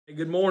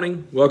Good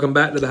morning. Welcome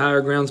back to the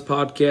Higher Grounds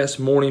Podcast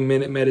Morning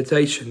Minute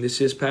Meditation. This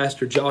is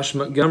Pastor Josh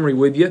Montgomery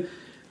with you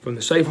from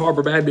the Safe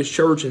Harbor Baptist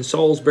Church in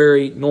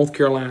Salisbury, North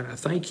Carolina.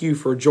 Thank you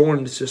for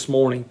joining us this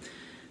morning.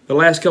 The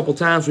last couple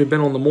times we've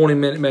been on the Morning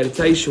Minute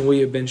Meditation,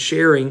 we have been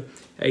sharing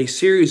a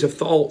series of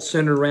thoughts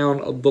centered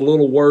around the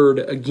little word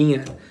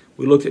again.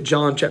 We looked at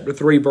John chapter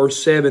 3,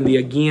 verse 7, the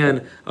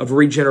again of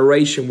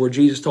regeneration, where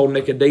Jesus told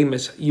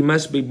Nicodemus, you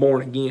must be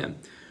born again.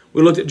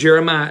 We looked at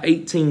Jeremiah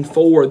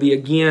 18:4, the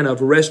again of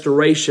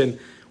restoration,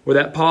 where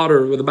that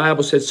potter, where the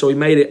Bible said, so he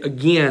made it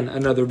again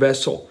another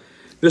vessel.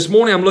 This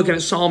morning I'm looking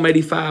at Psalm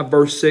 85,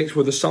 verse 6,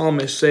 where the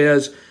psalmist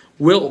says,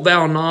 wilt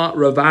thou not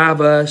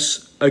revive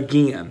us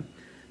again,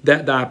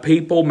 that thy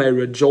people may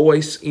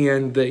rejoice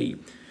in thee?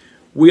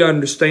 We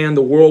understand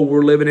the world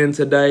we're living in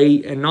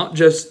today, and not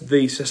just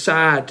the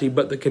society,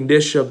 but the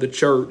condition of the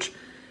church,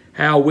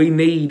 how we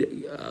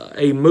need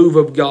a move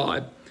of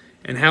God,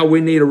 and how we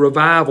need a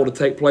revival to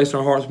take place in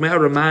our hearts. May I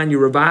remind you,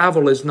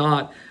 revival is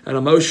not an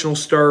emotional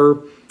stir.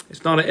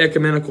 It's not an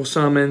ecumenical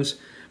summons,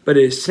 but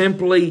it is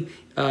simply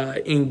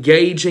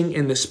engaging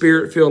in the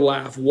Spirit-filled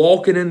life,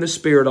 walking in the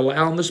Spirit,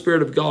 allowing the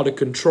Spirit of God to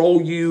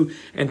control you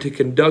and to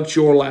conduct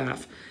your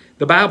life.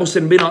 The Bible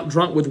said, be not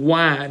drunk with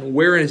wine,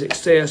 wherein is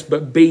excess,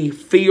 but be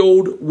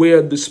filled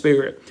with the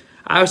Spirit.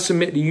 I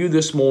submit to you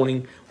this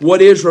morning,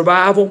 what is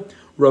revival?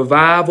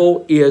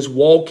 Revival is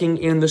walking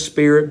in the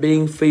Spirit,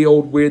 being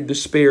filled with the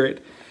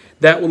Spirit.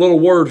 That little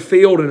word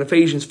filled in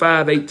Ephesians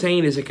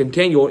 5:18 is a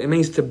continual. It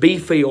means to be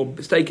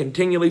filled, stay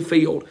continually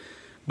filled.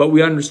 But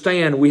we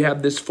understand we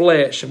have this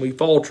flesh and we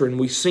falter and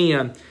we sin.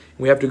 And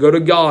we have to go to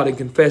God and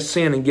confess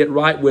sin and get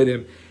right with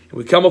Him. And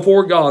we come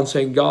before God and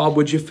say, God,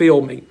 would you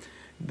fill me?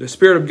 The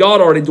Spirit of God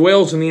already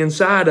dwells on the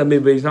inside of me,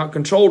 but He's not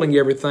controlling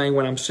everything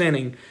when I'm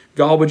sinning.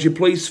 God, would you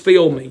please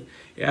fill me?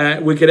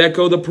 We could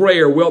echo the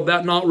prayer, wilt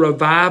thou not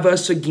revive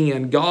us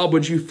again? God,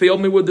 would you fill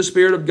me with the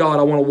Spirit of God?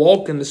 I want to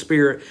walk in the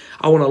Spirit.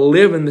 I want to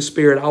live in the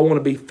Spirit. I want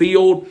to be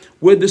filled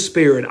with the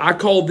Spirit. I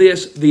call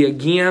this the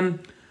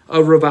again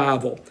of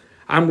revival.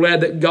 I'm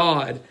glad that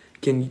God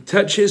can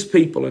touch His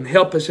people and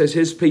help us as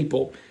His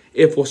people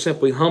if we'll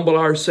simply humble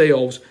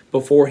ourselves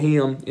before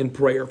Him in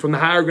prayer. From the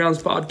Higher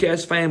Grounds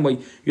Podcast family,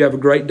 you have a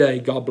great day.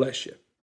 God bless you.